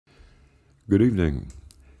Good evening.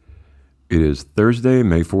 It is Thursday,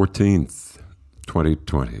 May 14th,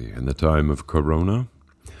 2020, in the time of Corona.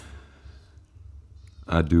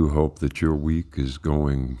 I do hope that your week is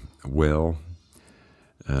going well,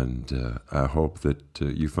 and I hope that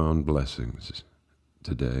you found blessings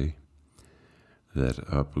today that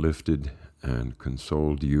uplifted and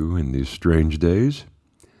consoled you in these strange days.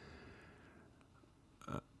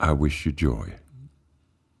 I wish you joy.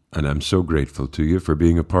 And I'm so grateful to you for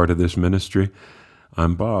being a part of this ministry.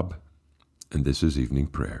 I'm Bob, and this is Evening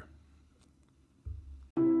Prayer.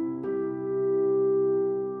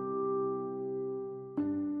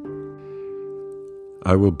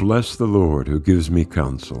 I will bless the Lord who gives me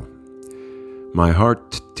counsel. My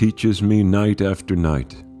heart teaches me night after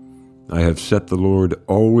night. I have set the Lord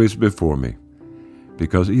always before me.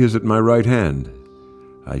 Because he is at my right hand,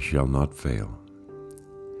 I shall not fail.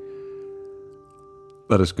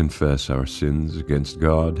 Let us confess our sins against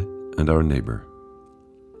God and our neighbor.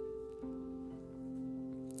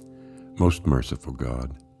 Most merciful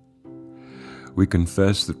God, we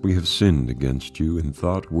confess that we have sinned against you in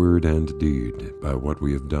thought, word, and deed, by what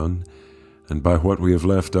we have done and by what we have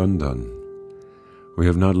left undone. We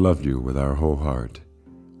have not loved you with our whole heart.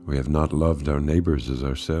 We have not loved our neighbors as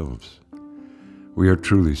ourselves. We are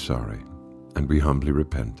truly sorry, and we humbly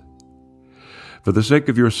repent. For the sake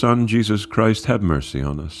of your Son, Jesus Christ, have mercy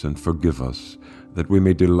on us and forgive us, that we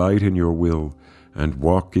may delight in your will and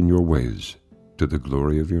walk in your ways, to the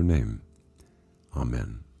glory of your name.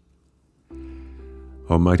 Amen.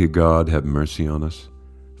 Almighty God, have mercy on us.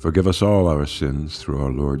 Forgive us all our sins through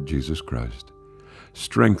our Lord Jesus Christ.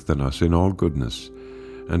 Strengthen us in all goodness,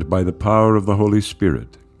 and by the power of the Holy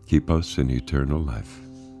Spirit, keep us in eternal life.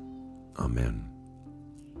 Amen.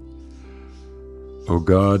 O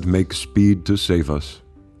God, make speed to save us.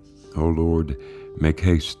 O Lord, make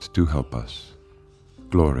haste to help us.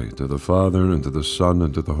 Glory to the Father, and to the Son,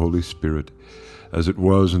 and to the Holy Spirit, as it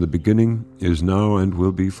was in the beginning, is now, and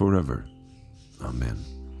will be forever. Amen.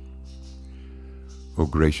 O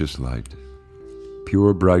gracious light,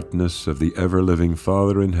 pure brightness of the ever-living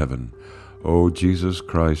Father in heaven, O Jesus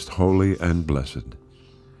Christ, holy and blessed,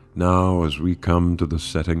 now as we come to the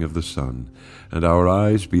setting of the sun, and our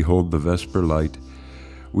eyes behold the vesper light,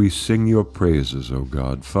 we sing your praises, O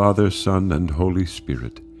God, Father, Son, and Holy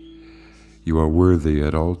Spirit. You are worthy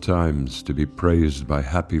at all times to be praised by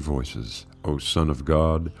happy voices, O Son of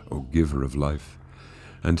God, O Giver of life,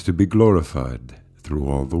 and to be glorified through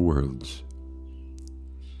all the worlds.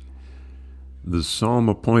 The psalm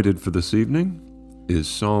appointed for this evening is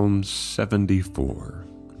Psalm 74.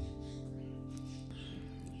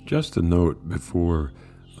 Just a note before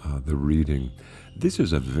the reading, this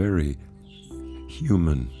is a very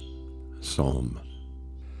human psalm.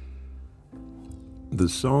 The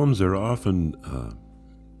psalms are often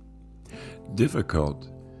difficult.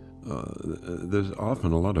 There's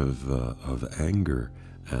often a lot of anger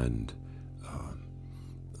and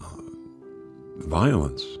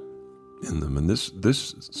violence in them, and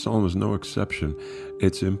this psalm is no exception.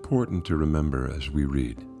 It's important to remember as we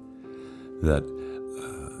read that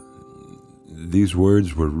these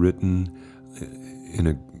words were written in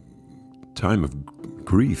a time of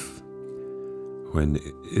grief when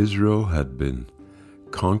Israel had been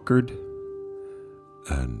conquered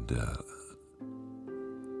and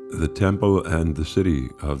the temple and the city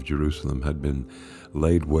of Jerusalem had been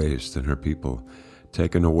laid waste and her people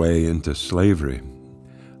taken away into slavery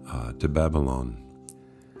to Babylon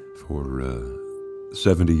for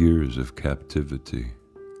 70 years of captivity.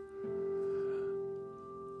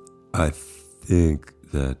 I think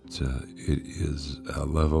that it is a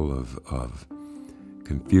level of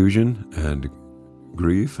confusion and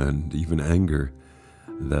grief and even anger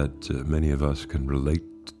that many of us can relate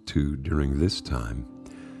to during this time,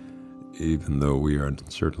 even though we are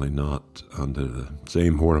certainly not under the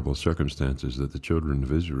same horrible circumstances that the children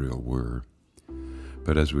of Israel were.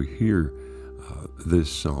 But as we hear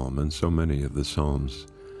this psalm and so many of the psalms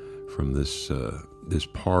from this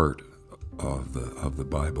part of the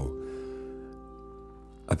Bible,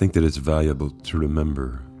 I think that it's valuable to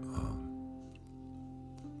remember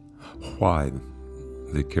why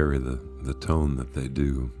they carry the tone that they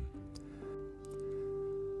do.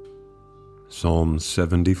 Psalm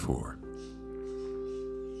 74.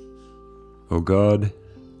 O God,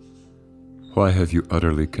 why have you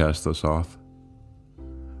utterly cast us off?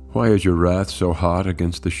 Why is your wrath so hot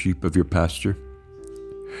against the sheep of your pasture?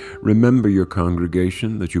 Remember your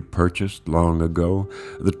congregation that you purchased long ago,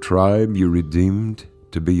 the tribe you redeemed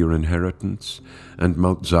to be your inheritance, and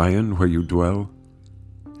Mount Zion where you dwell.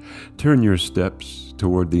 Turn your steps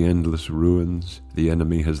toward the endless ruins. The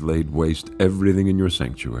enemy has laid waste everything in your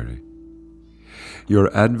sanctuary.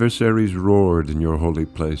 Your adversaries roared in your holy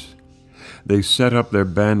place. They set up their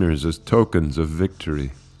banners as tokens of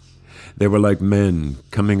victory. They were like men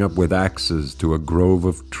coming up with axes to a grove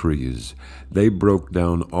of trees. They broke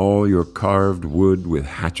down all your carved wood with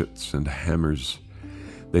hatchets and hammers.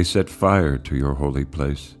 They set fire to your holy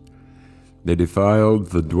place. They defiled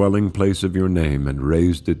the dwelling place of your name and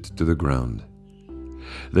razed it to the ground.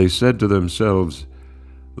 They said to themselves,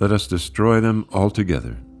 "Let us destroy them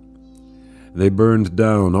altogether." They burned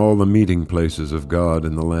down all the meeting places of God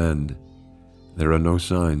in the land. There are no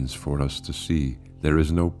signs for us to see. There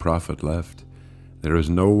is no prophet left. There is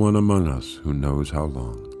no one among us who knows how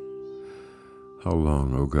long. How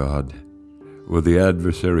long, O God, will the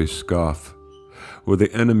adversary scoff? Will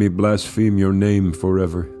the enemy blaspheme your name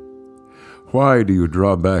forever? Why do you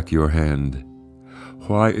draw back your hand?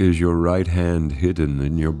 Why is your right hand hidden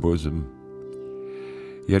in your bosom?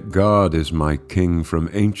 Yet God is my King from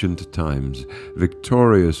ancient times,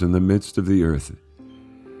 victorious in the midst of the earth.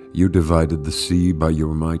 You divided the sea by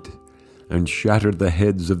your might, and shattered the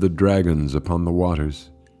heads of the dragons upon the waters.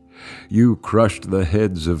 You crushed the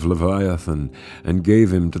heads of Leviathan, and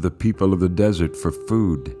gave him to the people of the desert for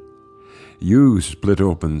food. You split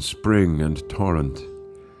open spring and torrent.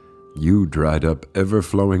 You dried up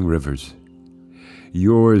ever-flowing rivers.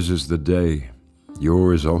 Yours is the day,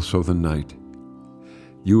 yours also the night.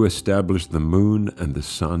 You established the moon and the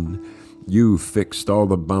sun. You fixed all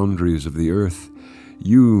the boundaries of the earth.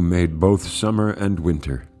 You made both summer and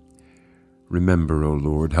winter. Remember, O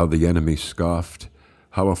Lord, how the enemy scoffed,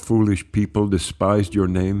 how a foolish people despised your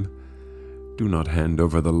name. Do not hand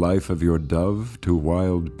over the life of your dove to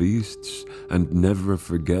wild beasts, and never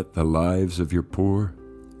forget the lives of your poor.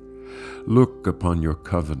 Look upon your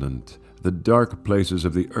covenant. The dark places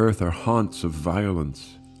of the earth are haunts of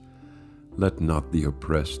violence. Let not the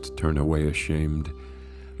oppressed turn away ashamed.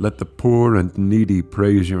 Let the poor and needy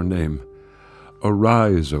praise your name.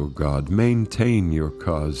 Arise, O God, maintain your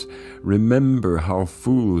cause. Remember how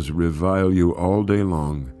fools revile you all day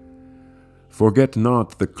long. Forget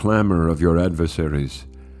not the clamor of your adversaries,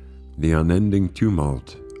 the unending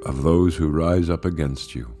tumult of those who rise up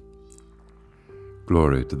against you.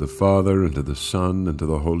 Glory to the Father, and to the Son, and to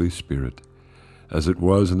the Holy Spirit, as it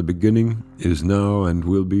was in the beginning, is now, and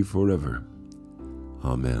will be forever.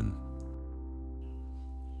 Amen.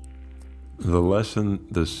 The lesson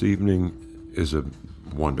this evening is a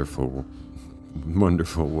wonderful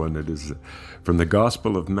one. It is from the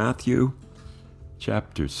Gospel of Matthew,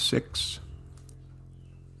 chapter 6,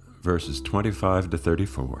 verses 25 to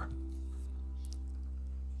 34.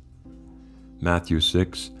 Matthew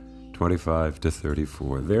 6, 25 to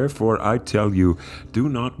 34. Therefore I tell you, do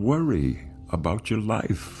not worry about your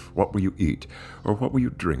life, what will you eat, or what will you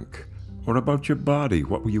drink, or about your body,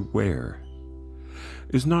 what will you wear?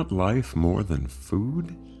 Is not life more than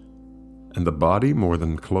food, and the body more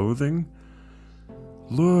than clothing?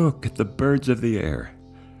 Look at the birds of the air.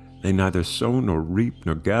 They neither sow nor reap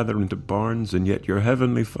nor gather into barns, and yet your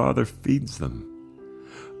heavenly Father feeds them.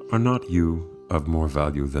 Are not you of more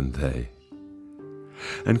value than they?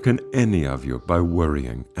 And can any of you, by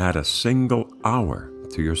worrying, add a single hour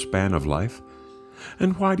to your span of life?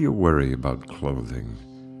 And why do you worry about clothing?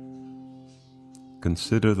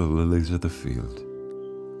 Consider the lilies of the field,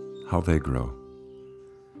 how they grow.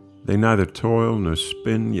 They neither toil nor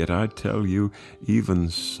spin, yet I tell you, even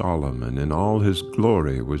Solomon in all his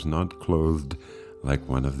glory was not clothed like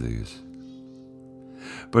one of these.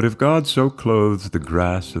 But if God so clothes the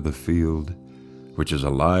grass of the field, which is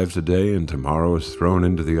alive today and tomorrow is thrown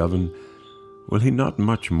into the oven, will he not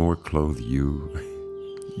much more clothe you,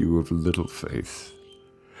 you of little faith?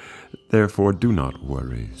 Therefore do not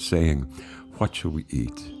worry, saying, what shall we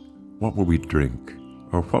eat? What will we drink?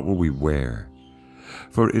 Or what will we wear?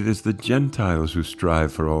 For it is the Gentiles who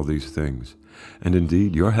strive for all these things, and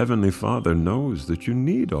indeed your heavenly Father knows that you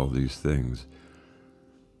need all these things.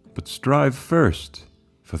 But strive first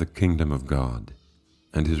for the kingdom of God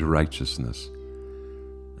and his righteousness,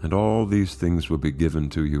 and all these things will be given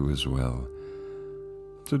to you as well.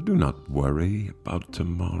 So do not worry about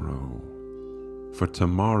tomorrow, for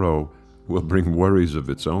tomorrow will bring worries of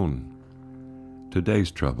its own.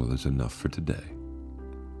 Today's trouble is enough for today.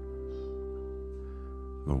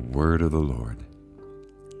 The word of the Lord.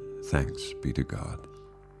 Thanks be to God.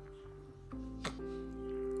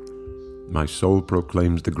 My soul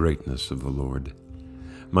proclaims the greatness of the Lord.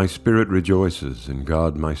 My spirit rejoices in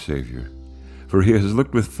God my Savior, for he has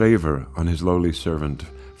looked with favor on his lowly servant.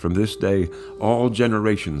 From this day all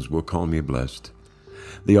generations will call me blessed.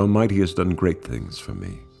 The Almighty has done great things for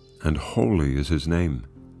me, and holy is his name.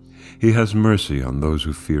 He has mercy on those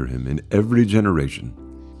who fear him in every generation.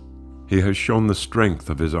 He has shown the strength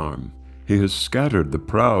of his arm. He has scattered the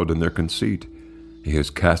proud in their conceit. He has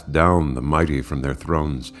cast down the mighty from their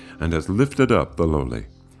thrones, and has lifted up the lowly.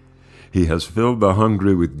 He has filled the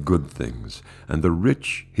hungry with good things, and the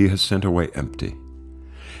rich he has sent away empty.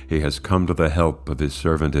 He has come to the help of his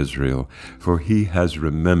servant Israel, for he has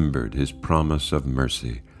remembered his promise of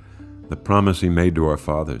mercy, the promise he made to our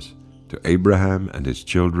fathers, to Abraham and his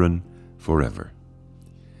children forever.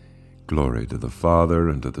 Glory to the Father,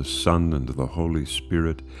 and to the Son, and to the Holy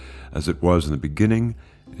Spirit, as it was in the beginning,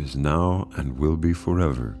 is now, and will be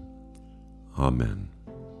forever. Amen.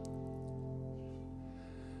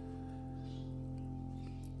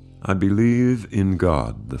 I believe in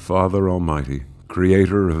God, the Father Almighty,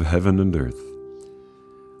 Creator of heaven and earth.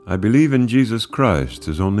 I believe in Jesus Christ,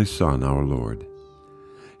 his only Son, our Lord.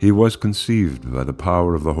 He was conceived by the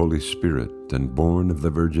power of the Holy Spirit and born of the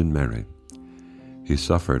Virgin Mary. He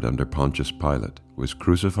suffered under Pontius Pilate, was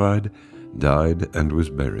crucified, died, and was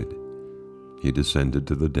buried. He descended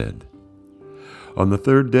to the dead. On the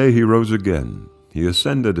third day he rose again. He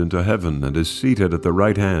ascended into heaven and is seated at the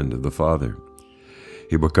right hand of the Father.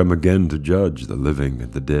 He will come again to judge the living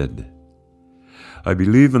and the dead. I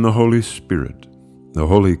believe in the Holy Spirit, the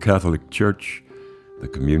Holy Catholic Church, the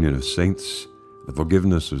communion of saints, the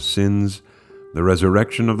forgiveness of sins, the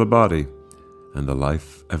resurrection of the body, and the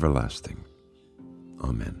life everlasting.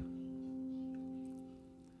 Amen.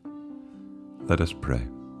 Let us pray.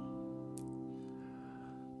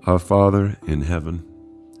 Our Father in heaven,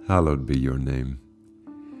 hallowed be your name.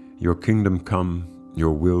 Your kingdom come,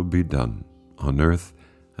 your will be done, on earth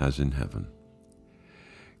as in heaven.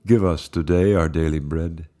 Give us today our daily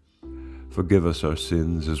bread. Forgive us our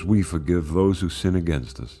sins as we forgive those who sin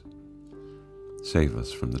against us. Save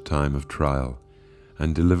us from the time of trial,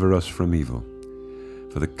 and deliver us from evil.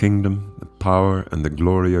 For the kingdom, the power, and the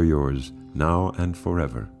glory are yours, now and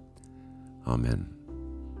forever. Amen.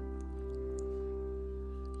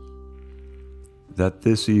 That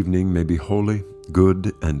this evening may be holy,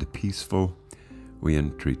 good, and peaceful, we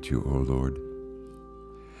entreat you, O Lord.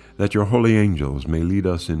 That your holy angels may lead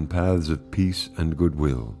us in paths of peace and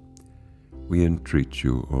goodwill, we entreat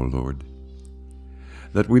you, O Lord.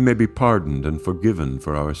 That we may be pardoned and forgiven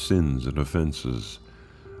for our sins and offenses,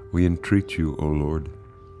 we entreat you, O Lord.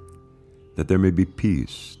 That there may be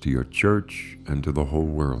peace to your church and to the whole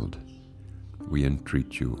world, we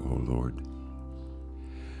entreat you, O Lord.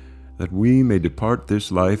 That we may depart this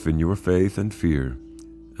life in your faith and fear,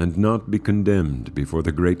 and not be condemned before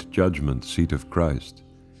the great judgment seat of Christ,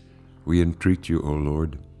 we entreat you, O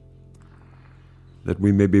Lord. That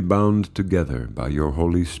we may be bound together by your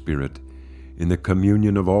Holy Spirit in the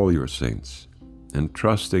communion of all your saints,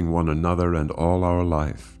 entrusting one another and all our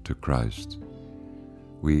life to Christ,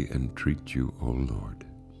 we entreat you, O Lord.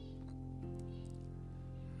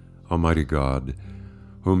 Almighty God,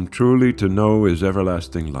 whom truly to know is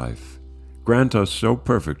everlasting life, grant us so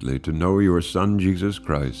perfectly to know your Son Jesus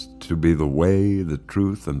Christ to be the way, the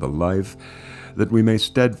truth, and the life, that we may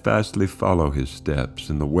steadfastly follow his steps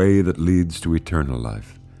in the way that leads to eternal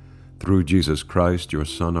life. Through Jesus Christ, your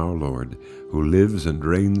Son, our Lord, who lives and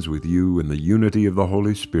reigns with you in the unity of the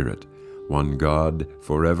Holy Spirit, one God,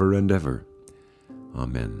 forever and ever.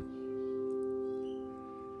 Amen.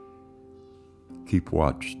 Keep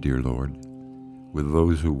watch, dear Lord, with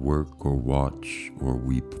those who work or watch or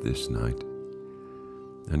weep this night,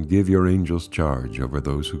 and give your angels charge over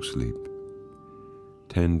those who sleep.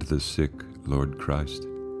 Tend the sick, Lord Christ.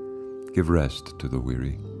 Give rest to the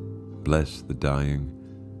weary. Bless the dying.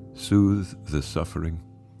 Soothe the suffering.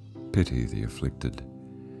 Pity the afflicted.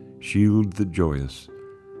 Shield the joyous,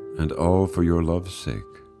 and all for your love's sake.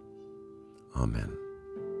 Amen.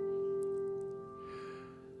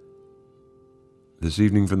 This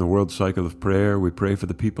evening from the World Cycle of Prayer, we pray for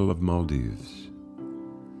the people of Maldives.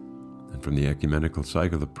 And from the Ecumenical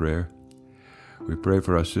Cycle of Prayer, we pray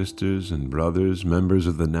for our sisters and brothers, members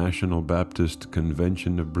of the National Baptist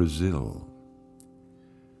Convention of Brazil.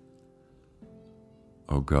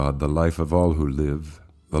 O God, the life of all who live,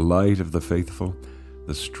 the light of the faithful,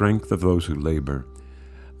 the strength of those who labor,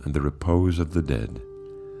 and the repose of the dead,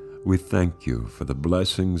 we thank you for the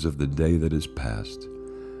blessings of the day that is past,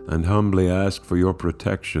 and humbly ask for your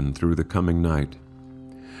protection through the coming night.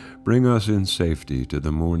 Bring us in safety to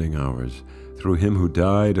the morning hours, through him who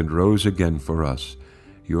died and rose again for us,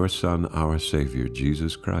 your Son, our Savior,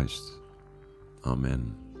 Jesus Christ.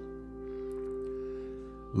 Amen.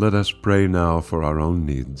 Let us pray now for our own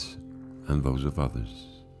needs and those of others.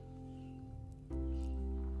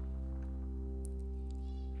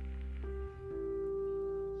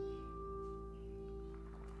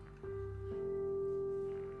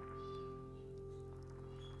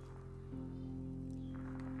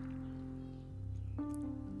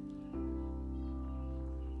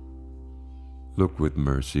 Look with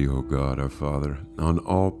mercy, O God our Father, on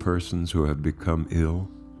all persons who have become ill,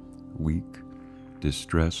 weak,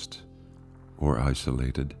 distressed, or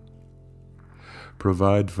isolated.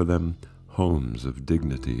 Provide for them homes of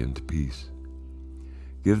dignity and peace.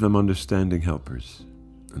 Give them understanding helpers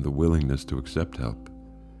and the willingness to accept help,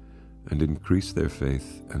 and increase their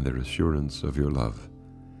faith and their assurance of your love.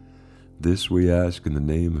 This we ask in the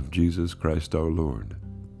name of Jesus Christ our Lord.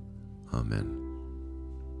 Amen.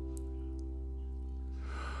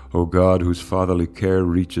 O God, whose fatherly care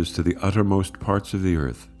reaches to the uttermost parts of the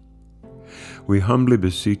earth, we humbly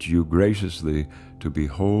beseech you graciously to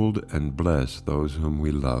behold and bless those whom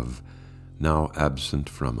we love, now absent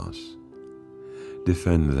from us.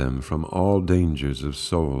 Defend them from all dangers of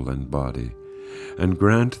soul and body, and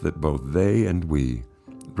grant that both they and we,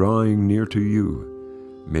 drawing near to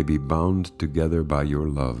you, may be bound together by your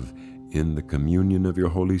love in the communion of your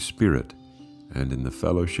Holy Spirit and in the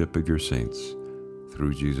fellowship of your saints,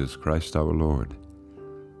 through Jesus Christ our Lord.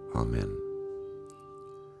 Amen.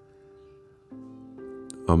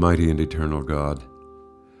 Almighty and eternal God,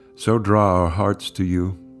 so draw our hearts to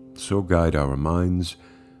you, so guide our minds,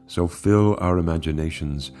 so fill our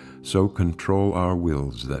imaginations, so control our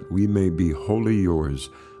wills, that we may be wholly yours,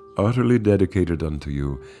 utterly dedicated unto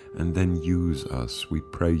you, and then use us, we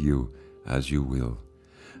pray you, as you will,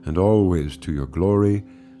 and always to your glory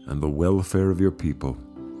and the welfare of your people,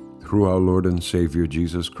 through our Lord and Savior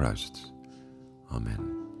Jesus Christ.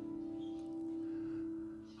 Amen.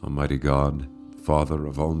 Almighty God, Father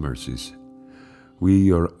of all mercies, we,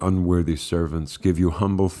 your unworthy servants, give you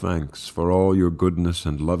humble thanks for all your goodness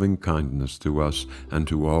and loving kindness to us and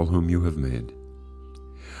to all whom you have made.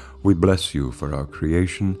 We bless you for our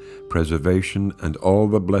creation, preservation, and all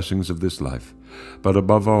the blessings of this life, but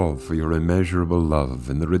above all for your immeasurable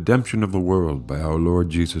love in the redemption of the world by our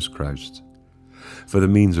Lord Jesus Christ, for the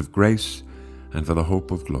means of grace and for the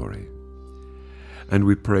hope of glory. And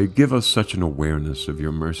we pray, give us such an awareness of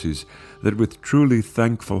your mercies that with truly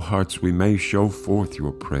thankful hearts we may show forth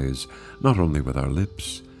your praise, not only with our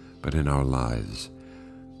lips, but in our lives,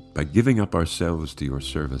 by giving up ourselves to your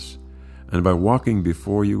service, and by walking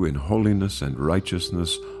before you in holiness and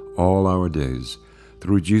righteousness all our days,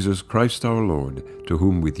 through Jesus Christ our Lord, to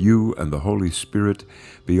whom with you and the Holy Spirit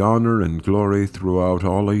be honor and glory throughout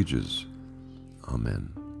all ages.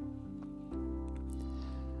 Amen.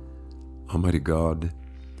 Almighty God,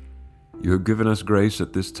 you have given us grace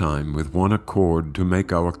at this time with one accord to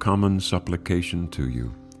make our common supplication to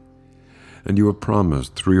you. And you have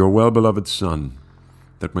promised through your well-beloved Son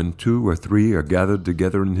that when 2 or 3 are gathered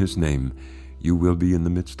together in his name, you will be in the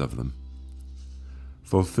midst of them.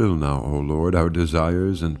 Fulfill now, O Lord, our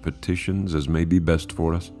desires and petitions as may be best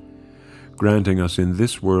for us, granting us in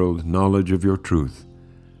this world knowledge of your truth,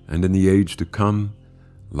 and in the age to come,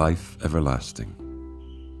 life everlasting.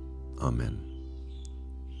 Amen.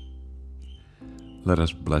 Let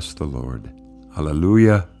us bless the Lord.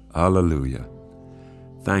 Alleluia, alleluia.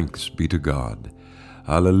 Thanks be to God.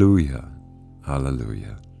 Alleluia,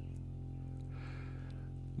 alleluia.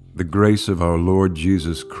 The grace of our Lord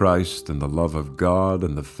Jesus Christ and the love of God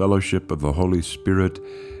and the fellowship of the Holy Spirit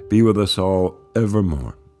be with us all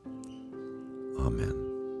evermore.